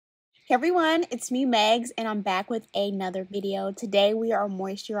Hey everyone, it's me Megs and I'm back with another video. Today we are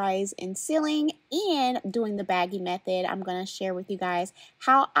moisturize and sealing and doing the baggy method. I'm going to share with you guys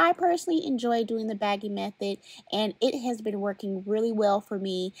how I personally enjoy doing the baggy method, and it has been working really well for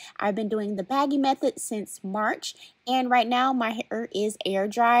me. I've been doing the baggy method since March, and right now my hair is air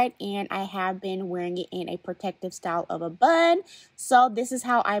dried and I have been wearing it in a protective style of a bun. So this is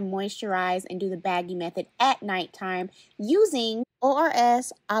how I moisturize and do the baggy method at nighttime using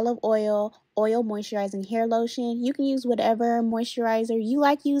ORS Oil Moisturizing Hair Lotion. You can use whatever moisturizer you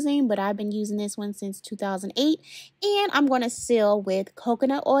like using, but I've been using this one since 2008. And I'm going to seal with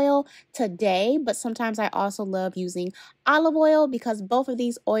coconut oil today, but sometimes I also love using olive oil because both of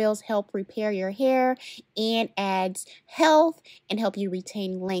these oils help repair your hair and adds health and help you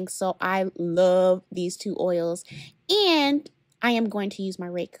retain length. So I love these two oils. And I am going to use my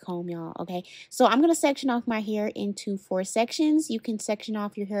rake comb, y'all, okay? So I'm going to section off my hair into 4 sections. You can section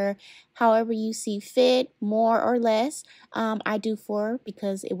off your hair however you see fit, more or less. I do 4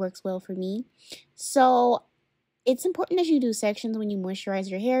 because it works well for me. So it's important that you do sections when you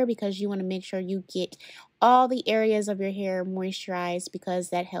moisturize your hair because you want to make sure you get all the areas of your hair moisturized, because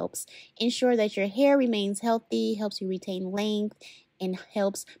that helps ensure that your hair remains healthy, helps you retain length, and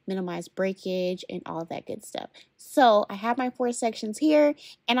helps minimize breakage and all that good stuff. So I have my 4 sections here,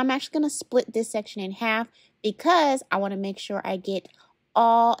 and I'm actually going to split this section in half because I want to make sure I get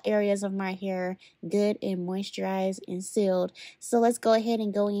all areas of my hair good and moisturized and sealed. So let's go ahead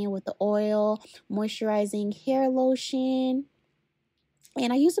and go in with the oil moisturizing hair lotion.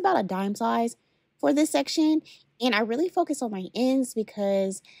 And I use about a dime size for this section, and I really focus on my ends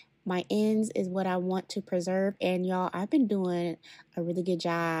because my ends is what I want to preserve. And y'all, I've been doing a really good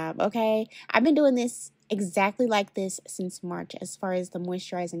job, okay? I've been doing this exactly like this since March as far as the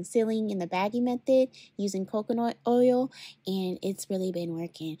moisturizing sealing in the baggy method using coconut oil, and it's really been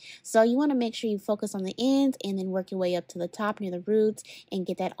working. So you want to make sure you focus on the ends and then work your way up to the top near the roots and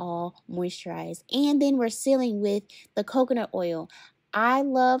get that all moisturized. And then we're sealing with the coconut oil. I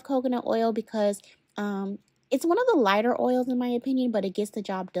love coconut oil because it's one of the lighter oils in my opinion, but it gets the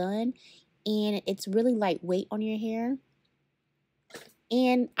job done, and it's really lightweight on your hair.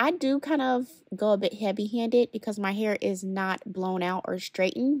 And I do kind of go a bit heavy-handed because my hair is not blown out or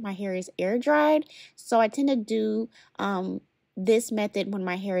straightened. My hair is air dried, so I tend to do this method when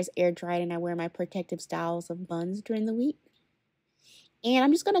my hair is air dried and I wear my protective styles of buns during the week. And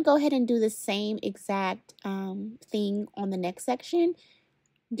I'm just going to go ahead and do the same exact thing on the next section.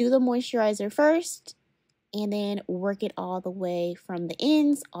 Do the moisturizer first, and then work it all the way from the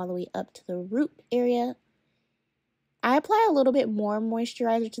ends all the way up to the root area. I apply a little bit more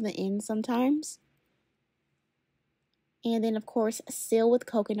moisturizer to the end sometimes. And then, of course, seal with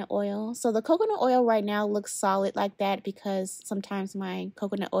coconut oil. So the coconut oil right now looks solid like that because sometimes my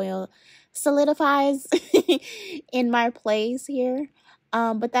coconut oil solidifies in my place here.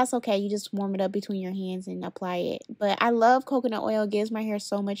 But that's okay. You just warm it up between your hands and apply it. But I love coconut oil. It gives my hair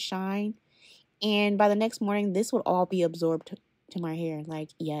so much shine. And by the next morning, this would all be absorbed to my hair. Like,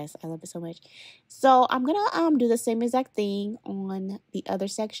 yes, I love it so much. So I'm gonna do the same exact thing on the other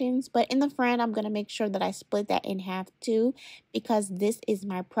sections, but in the front I'm gonna make sure that I split that in half too, because this is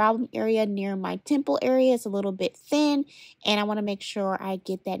my problem area near my temple area. It's a little bit thin, and I want to make sure I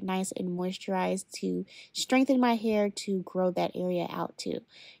get that nice and moisturized to strengthen my hair to grow that area out too.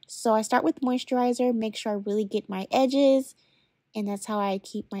 So I start with moisturizer, make sure I really get my edges, and that's how I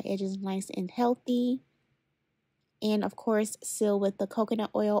keep my edges nice and healthy. And of course, seal with the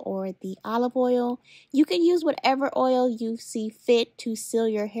coconut oil or the olive oil. You can use whatever oil you see fit to seal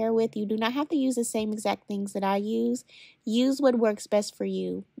your hair with. You do not have to use the same exact things that I use. Use what works best for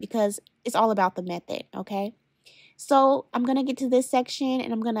you because it's all about the method, okay? So I'm going to get to this section,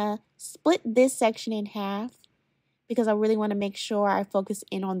 and I'm going to split this section in half because I really want to make sure I focus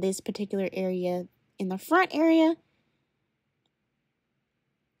in on this particular area in the front area.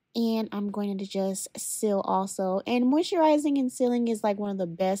 And I'm going to just seal also. And moisturizing and sealing is like one of the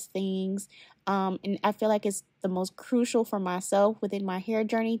best things. And I feel like it's the most crucial for myself within my hair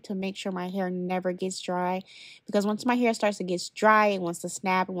journey to make sure my hair never gets dry. Because once my hair starts to get dry, it wants to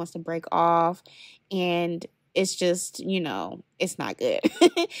snap, it wants to break off. And it's just, you know, it's not good.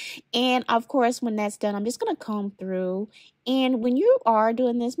 And of course, when that's done, I'm just going to comb through. And when you are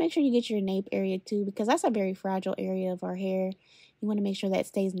doing this, make sure you get your nape area too, because that's a very fragile area of our hair. You want to make sure that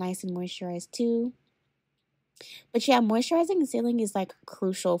stays nice and moisturized too. But yeah, moisturizing and sealing is like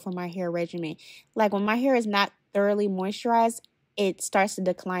crucial for my hair regimen. Like when my hair is not thoroughly moisturized, it starts to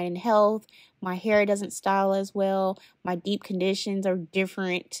decline in health. My hair doesn't style as well. My deep conditions are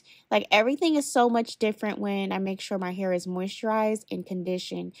different. Like everything is so much different when I make sure my hair is moisturized and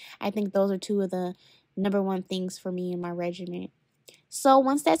conditioned. I think those are two of the number one things for me in my regimen. So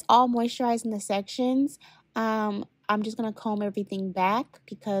once that's all moisturized in the sections, I'm just going to comb everything back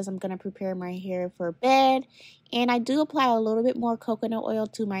because I'm going to prepare my hair for bed. And I do apply a little bit more coconut oil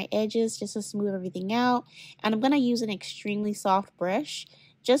to my edges just to smooth everything out. And I'm going to use an extremely soft brush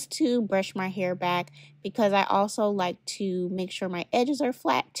just to brush my hair back because I also like to make sure my edges are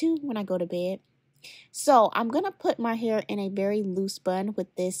flat too when I go to bed. So I'm going to put my hair in a very loose bun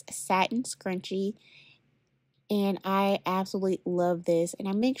with this satin scrunchie. And I absolutely love this. And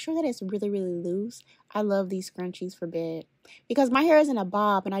I make sure that it's really, really loose. I love these scrunchies for bed because my hair is in a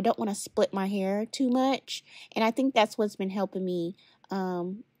bob and I don't want to split my hair too much. And I think that's what's been helping me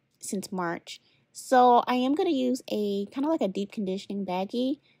since March. So I am going to use a kind of like a deep conditioning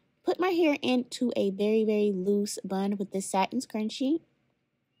baggie. Put my hair into a very, very loose bun with this satin scrunchie.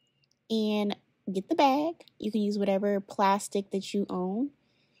 And get the bag. You can use whatever plastic that you own.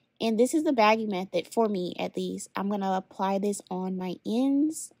 And this is the baggy method for me, at least. I'm going to apply this on my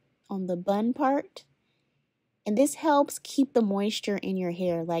ends, on the bun part. And this helps keep the moisture in your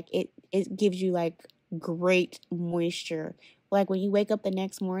hair. Like it gives you like great moisture. Like when you wake up the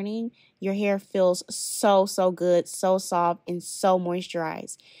next morning, your hair feels so, so good, so soft, and so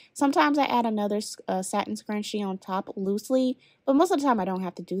moisturized. Sometimes I add another satin scrunchie on top loosely, but most of the time I don't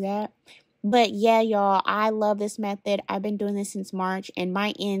have to do that. But yeah, y'all, I love this method. I've been doing this since March, and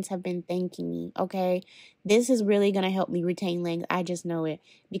my ends have been thanking me, okay? This is really going to help me retain length. I just know it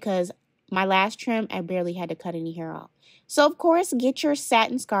because my last trim, I barely had to cut any hair off. So, of course, get your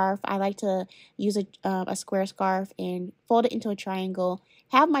satin scarf. I like to use a square scarf and fold it into a triangle.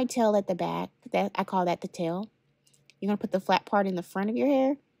 Have my tail at the back. I call that the tail. You're going to put the flat part in the front of your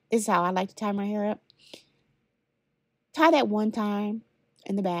hair. This is how I like to tie my hair up. Tie that one time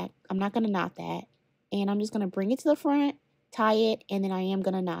in the back. I'm not going to knot that. And I'm just going to bring it to the front, tie it, and then I am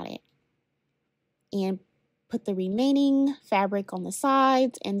going to knot it. And put the remaining fabric on the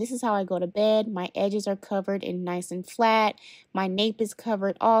sides. And this is how I go to bed. My edges are covered and nice and flat. My nape is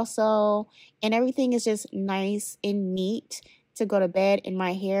covered also. And everything is just nice and neat to go to bed. And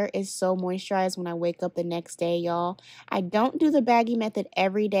my hair is so moisturized when I wake up the next day, y'all. I don't do the baggy method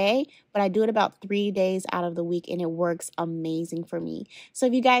every day, but I do it about 3 days out of the week, and it works amazing for me. So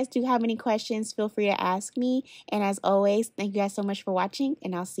if you guys do have any questions, feel free to ask me. And as always, thank you guys so much for watching,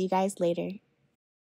 and I'll see you guys later.